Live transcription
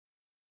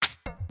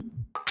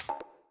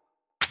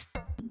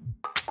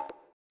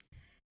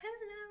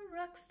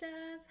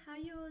rockstars, how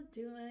you all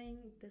doing?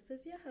 This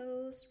is your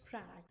host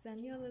Prax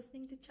and you're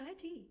listening to Chai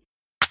Tea.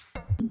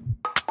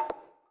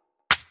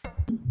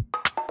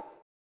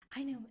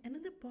 I know,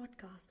 another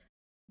podcast.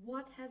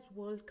 What has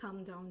world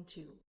come down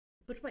to?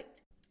 But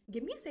wait,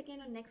 give me a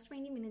second or next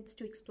 20 minutes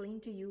to explain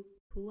to you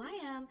who I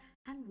am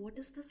and what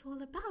is this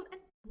all about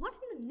and what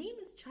in the name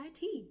is Chai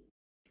Tea?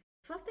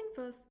 First thing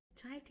first,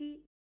 Chai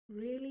Tea,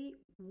 really,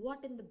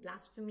 what in the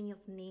blasphemy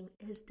of name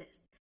is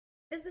this?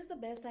 Is this the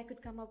best I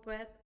could come up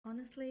with?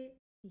 Honestly,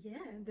 yeah,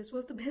 this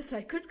was the best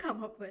I could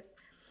come up with.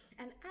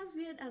 And as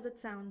weird as it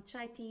sounds,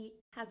 chai tea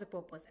has a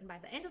purpose, and by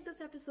the end of this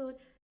episode,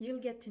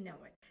 you'll get to know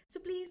it. So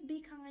please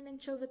be kind and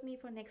chill with me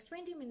for next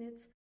 20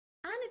 minutes.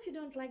 And if you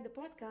don't like the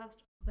podcast,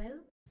 well,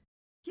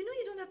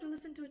 you don't have to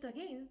listen to it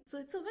again, so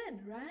it's a win,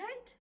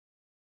 right?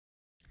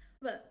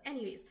 Well,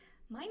 anyways,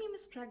 my name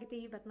is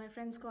Pragati, but my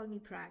friends call me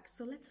Prag,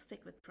 so let's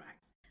stick with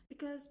Prags.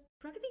 Because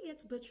Pragati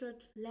gets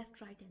butchered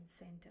left, right, and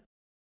center.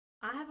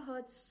 I have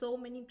heard so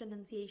many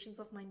pronunciations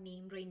of my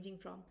name ranging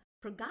from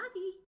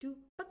Pragati to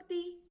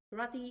Bhakti,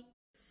 Rati,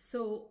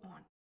 so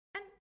on.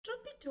 And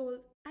truth be told,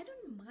 I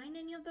don't mind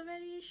any of the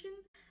variation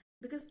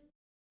because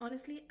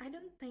honestly, I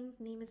don't think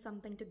name is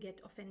something to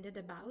get offended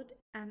about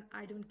and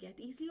I don't get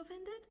easily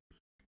offended.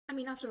 I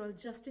mean, after all,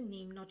 just a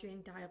name, not your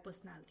entire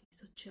personality,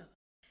 so chill.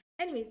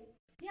 Anyways,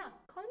 yeah,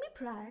 call me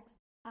Prags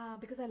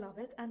because I love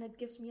it and it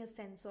gives me a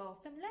sense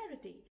of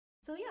familiarity.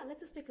 So yeah,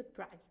 let's just stick with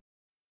Prags.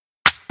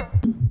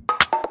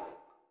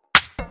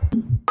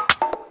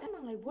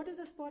 What is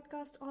this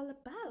podcast all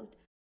about?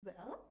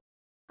 Well,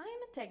 I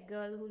am a tech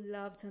girl who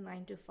loves her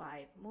 9 to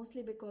 5,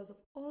 mostly because of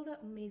all the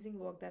amazing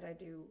work that I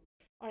do,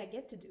 or I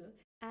get to do,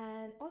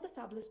 and all the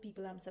fabulous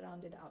people I'm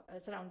surrounded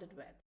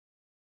with.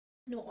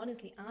 No,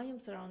 honestly, I am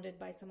surrounded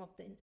by some of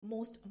the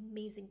most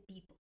amazing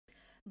people.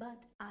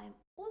 But I'm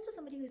also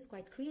somebody who is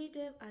quite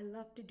creative. I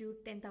love to do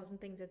 10,000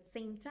 things at the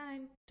same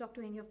time, talk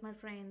to any of my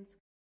friends,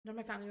 not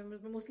my family members,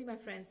 but mostly my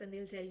friends, and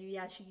they'll tell you,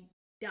 yeah, she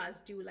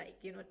does do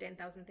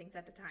 10,000 things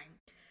at a time.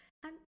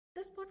 And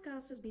this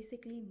podcast is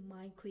basically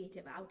my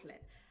creative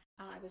outlet.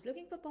 I was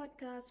looking for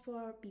podcasts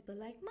for people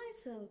like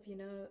myself,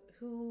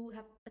 who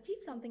have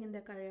achieved something in their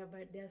career,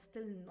 but they're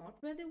still not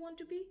where they want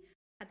to be.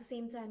 At the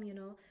same time,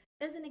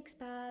 is an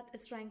expat,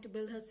 is trying to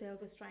build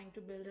herself, is trying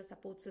to build her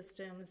support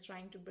system, is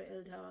trying to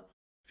build her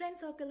friend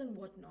circle and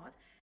whatnot.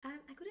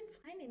 And I couldn't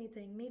find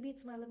anything. Maybe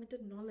it's my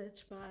limited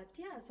knowledge, but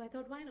yeah, so I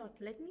thought, why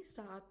not? Let me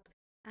start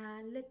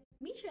and let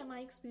me share my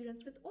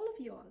experience with all of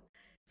you all.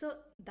 So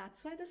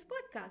that's why this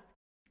podcast.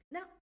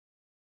 Now,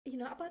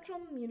 apart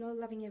from,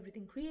 loving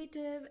everything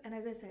creative, and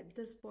as I said,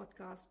 this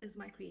podcast is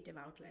my creative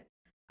outlet.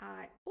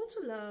 I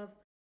also love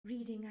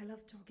reading, I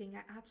love talking,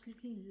 I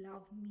absolutely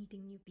love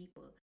meeting new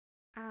people.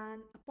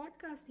 And a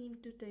podcast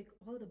seemed to tick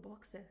all the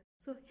boxes.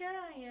 So here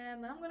I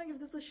am, I'm gonna give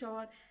this a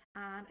shot,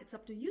 and it's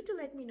up to you to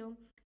let me know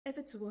if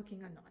it's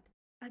working or not.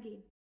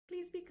 Again,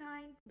 please be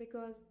kind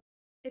because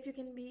if you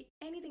can be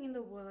anything in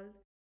the world,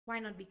 why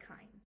not be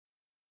kind?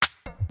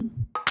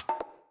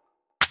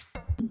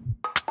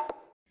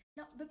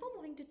 Now, before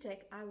moving to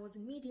tech, I was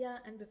in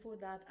media, and before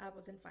that, I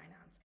was in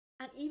finance.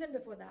 And even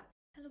before that,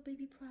 hello,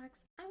 baby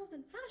Prax, I was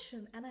in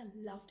fashion and I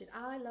loved it.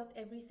 I loved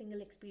every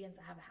single experience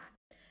I have had.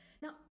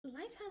 Now,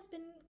 life has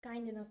been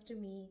kind enough to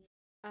me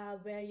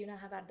where,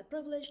 I have had the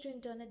privilege to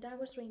intern a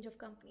diverse range of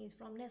companies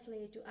from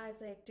Nestle to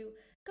Isaac to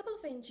a couple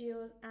of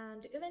NGOs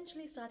and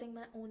eventually starting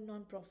my own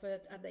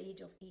non-profit at the age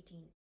of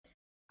 18.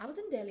 I was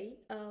in Delhi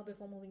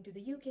before moving to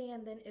the UK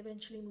and then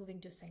eventually moving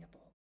to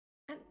Singapore.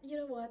 And you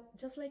know what?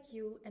 Just like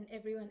you and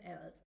everyone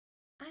else,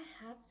 I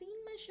have seen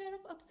my share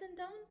of ups and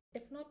downs,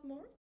 if not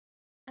more.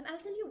 And I'll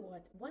tell you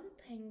what, one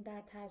thing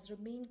that has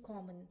remained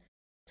common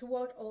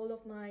throughout all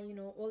of my,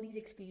 all these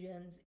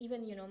experience,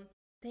 even,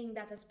 thing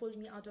that has pulled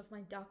me out of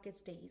my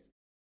darkest days.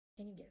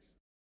 Can you guess?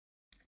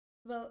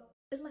 Well,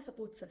 is my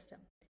support system.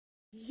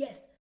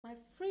 Yes, my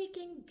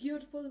freaking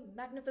beautiful,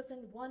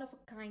 magnificent, one of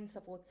a kind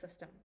support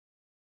system.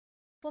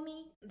 For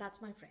me,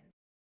 that's my friend.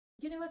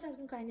 Universe has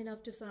been kind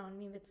enough to surround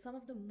me with some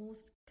of the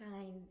most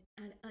kind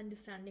and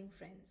understanding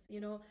friends.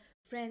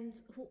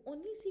 Friends who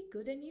only see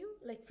good in you,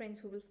 like friends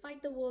who will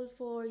fight the world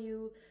for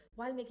you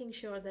while making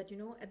sure that,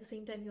 at the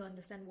same time you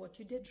understand what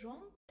you did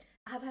wrong.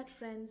 I've had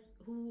friends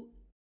who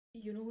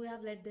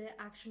have let their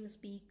actions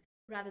speak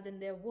rather than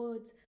their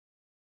words.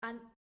 And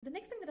the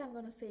next thing that I'm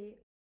going to say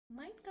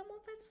might come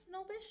off as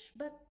snobbish,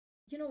 but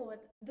you know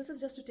what? This is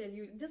just to tell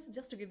you,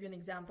 just to give you an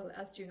example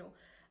as to,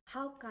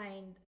 how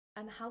kind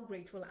and how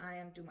grateful I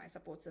am to my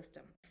support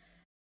system.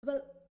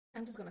 Well,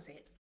 I'm just gonna say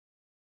it.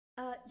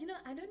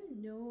 I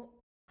don't know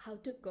how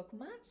to cook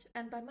much,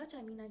 and by much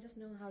I mean I just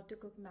know how to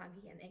cook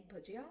Maggi and egg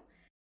bhujia.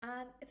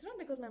 And it's not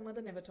because my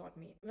mother never taught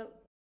me. Well,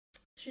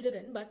 she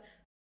didn't, but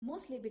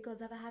mostly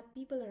because I've had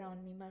people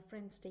around me, my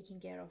friends taking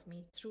care of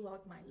me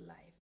throughout my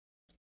life.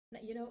 Now,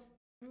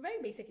 a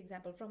very basic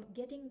example from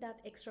getting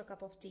that extra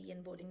cup of tea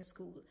in boarding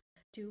school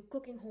to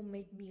cooking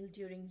homemade meal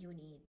during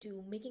uni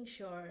to making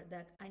sure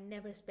that I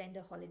never spend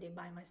a holiday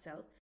by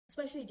myself,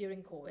 especially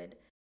during COVID.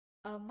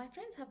 My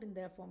friends have been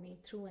there for me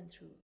through and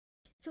through.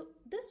 So,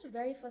 this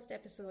very first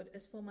episode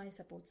is for my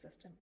support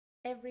system,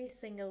 every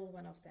single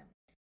one of them.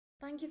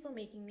 Thank you for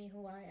making me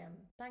who I am.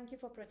 Thank you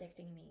for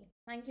protecting me.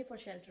 Thank you for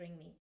sheltering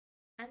me.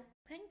 And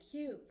thank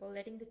you for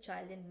letting the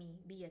child in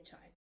me be a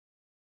child.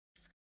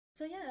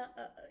 So, yeah,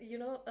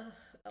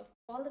 of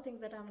all the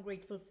things that I'm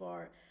grateful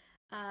for,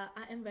 I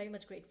am very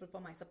much grateful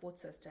for my support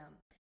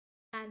system.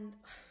 And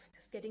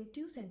just getting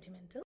too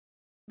sentimental.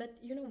 But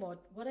you know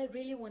what? What I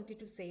really wanted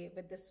to say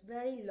with this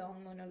very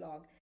long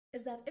monologue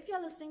is that if you're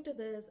listening to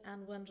this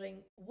and wondering,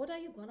 what are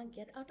you gonna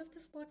get out of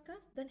this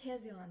podcast? Then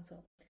here's your answer.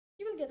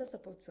 You will get a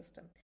support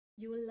system.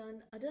 You will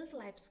learn adult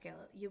life skill.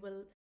 You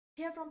will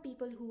hear from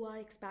people who are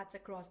expats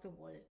across the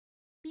world,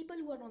 people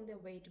who are on their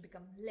way to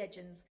become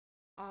legends.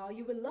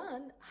 You will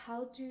learn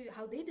how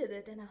they did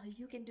it and how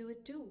you can do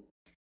it too.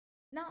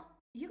 Now,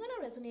 you're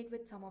gonna resonate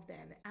with some of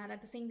them, and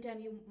at the same time,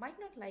 you might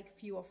not like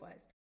few of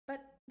us. But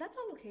that's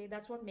all okay.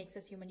 That's what makes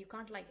us human. You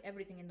can't like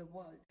everything in the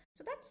world.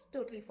 So that's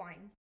totally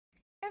fine.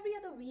 Every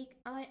other week,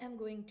 I am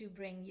going to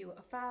bring you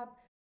a fab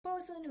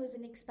person who is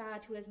an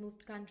expat, who has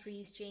moved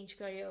countries, changed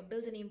career,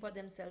 built a name for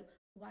themselves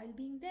while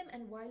being them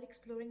and while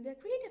exploring their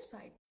creative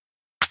side.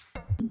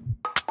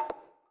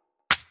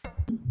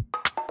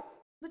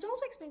 Which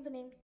also explains the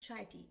name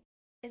chai tea.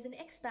 As an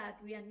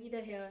expat, we are neither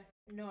here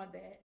nor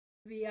there.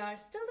 We are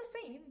still the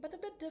same, but a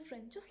bit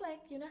different. Just like,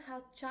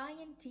 how chai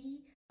and tea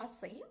are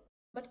same,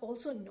 but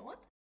also not.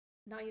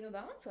 Now you know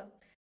the answer.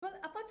 Well,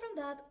 apart from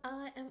that,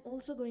 I am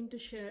also going to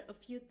share a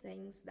few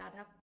things that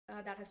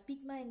has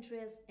piqued my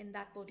interest in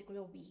that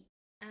particular week.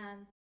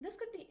 And this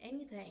could be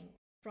anything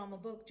from a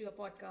book to a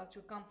podcast to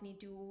a company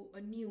to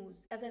a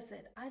news. As I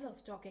said, I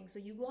love talking, so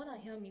you're gonna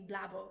hear me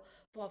blabber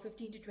for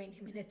 15 to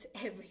 20 minutes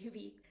every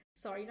week.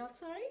 Sorry, not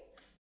sorry.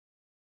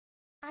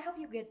 I hope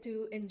you get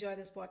to enjoy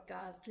this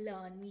podcast,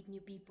 learn, meet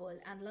new people,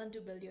 and learn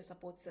to build your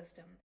support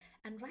system.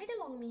 And ride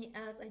along me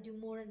as I do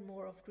more and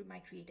more of my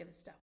creative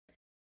stuff.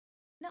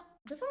 Now,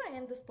 before I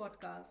end this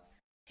podcast,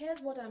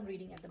 here's what I'm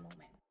reading at the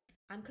moment.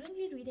 I'm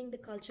currently reading The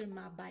Culture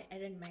Map by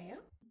Erin Meyer.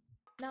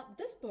 Now,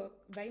 this book,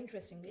 very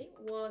interestingly,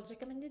 was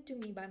recommended to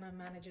me by my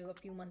manager a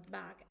few months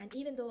back, and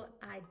even though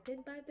I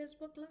did buy this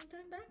book long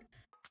time back,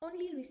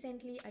 only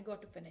recently I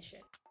got to finish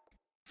it.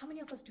 How many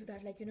of us do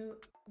that? Like,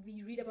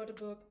 we read about a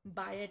book,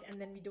 buy it,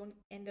 and then we don't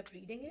end up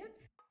reading it?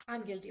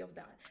 I'm guilty of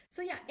that.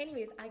 So, yeah,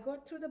 anyways, I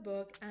got through the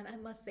book, and I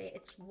must say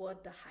it's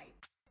worth the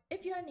hype.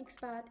 If you're an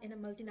expat in a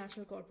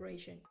multinational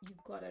corporation, you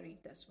gotta read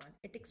this one.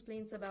 It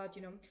explains about,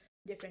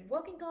 different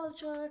working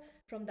culture,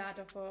 from that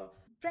of a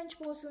French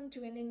person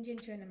to an Indian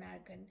to an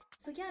American.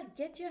 So yeah,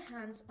 get your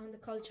hands on the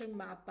culture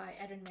map by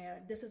Erin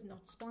Mayer. This is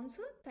not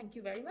sponsored, thank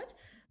you very much.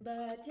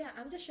 But yeah,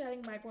 I'm just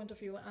sharing my point of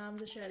view. I'm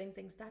just sharing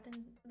things that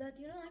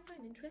I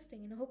find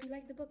interesting. Hope you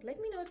like the book.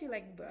 Let me know if you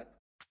like the book.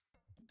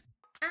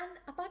 And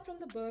apart from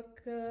the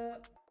book,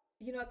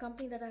 a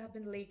company that I have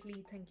been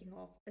lately thinking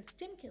of is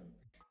Timken.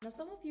 Now,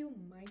 some of you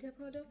might have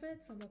heard of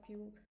it, some of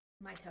you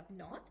might have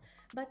not.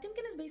 But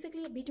Timken is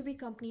basically a B2B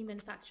company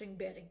manufacturing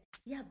bearing.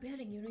 Yeah,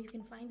 bearing, you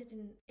can find it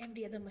in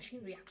every other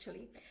machinery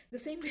actually. The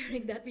same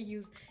bearing that we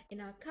use in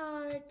our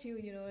car, to,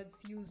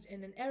 it's used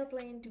in an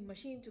airplane, to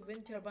machine, to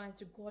wind turbines,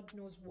 to God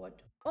knows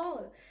what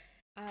all.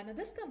 Now,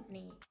 this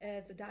company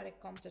is a direct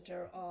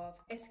competitor of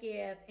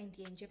SKF,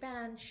 NT in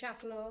Japan,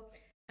 Schaeffler,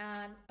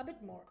 and a bit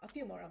more, a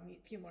few more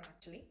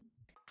actually.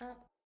 Uh,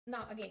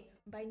 Now, again,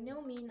 by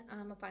no mean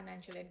I'm a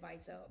financial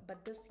advisor,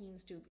 but this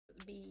seems to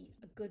be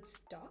a good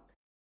stock.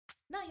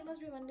 Now, you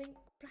must be wondering,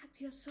 Prax,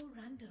 you're so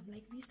random.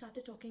 Like, we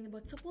started talking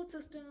about support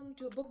system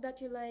to a book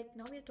that you like.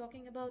 Now we're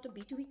talking about a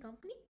B2B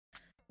company?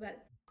 Well,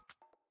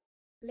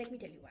 let me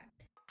tell you why.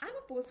 I'm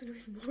a person who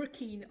is more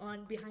keen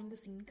on behind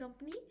the scene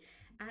company,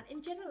 and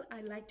in general,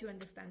 I like to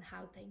understand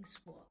how things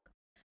work.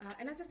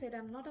 And as I said,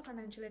 I'm not a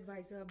financial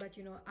advisor, but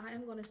I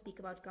am going to speak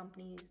about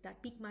companies that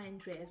pique my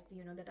interest,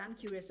 that I'm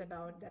curious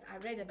about, that I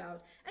read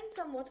about, and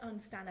somewhat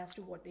understand as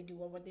to what they do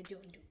or what they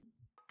don't do.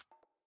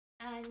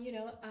 And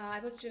I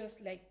was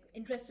just like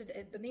interested.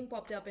 The name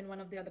popped up in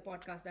one of the other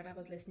podcasts that I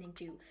was listening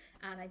to,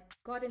 and I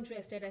got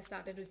interested. I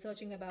started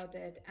researching about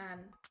it, and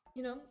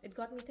it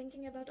got me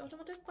thinking about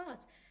automotive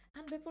parts.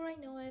 And before I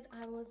know it,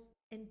 I was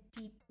in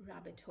deep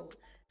rabbit hole.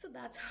 So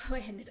that's how I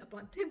ended up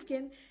on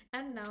Timken,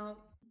 and now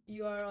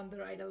you are on the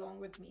ride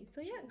along with me.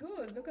 So yeah, go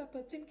look up a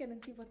Timken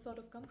and see what sort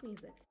of company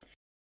is it.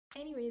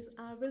 Anyways,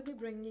 I will be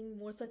bringing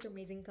more such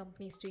amazing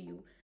companies to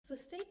you. So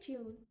stay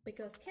tuned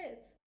because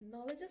kids,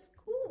 knowledge is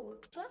cool,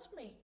 trust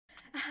me.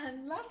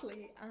 And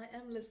lastly, I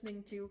am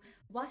listening to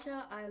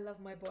Vasha I Love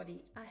My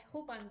Body. I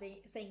hope I'm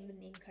saying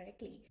the name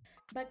correctly.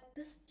 But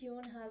this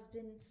tune has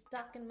been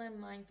stuck in my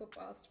mind for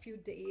past few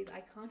days.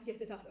 I can't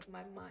get it out of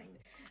my mind.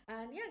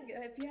 And yeah,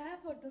 if you have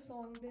heard the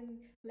song, then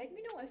let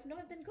me know. If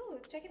not, then go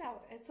check it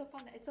out. It's a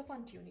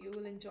fun tune. You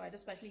will enjoy it,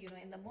 especially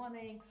in the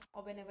morning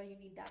or whenever you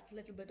need that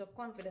little bit of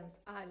confidence.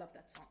 I love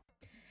that song.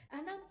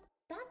 And now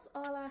that's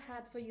all I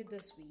had for you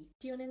this week.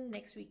 Tune in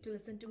next week to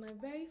listen to my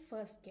very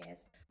first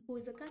guest, who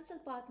is a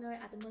consult partner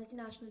at a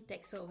multinational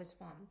tech service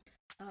firm.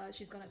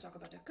 She's gonna talk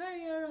about her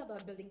career,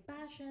 about building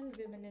passion,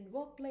 women in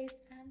workplace,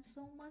 and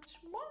so much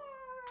more.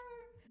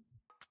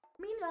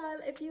 Meanwhile,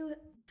 if you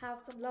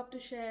have some love to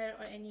share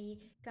or any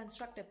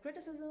constructive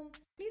criticism,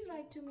 please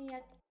write to me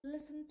at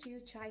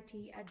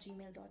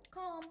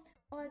listentochaitea@gmail.com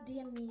or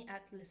DM me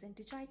at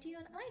listentochaitea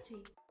on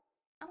IG.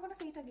 I'm gonna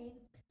say it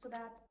again so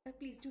that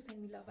please do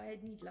send me love. I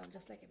need love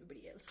just like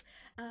everybody else.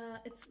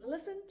 It's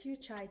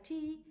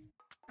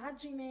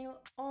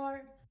listentochaitea@gmail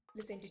or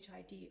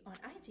listentochaitea on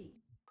IG.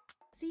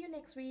 See you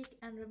next week,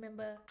 and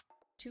remember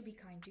to be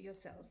kind to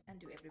yourself and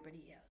to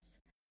everybody else.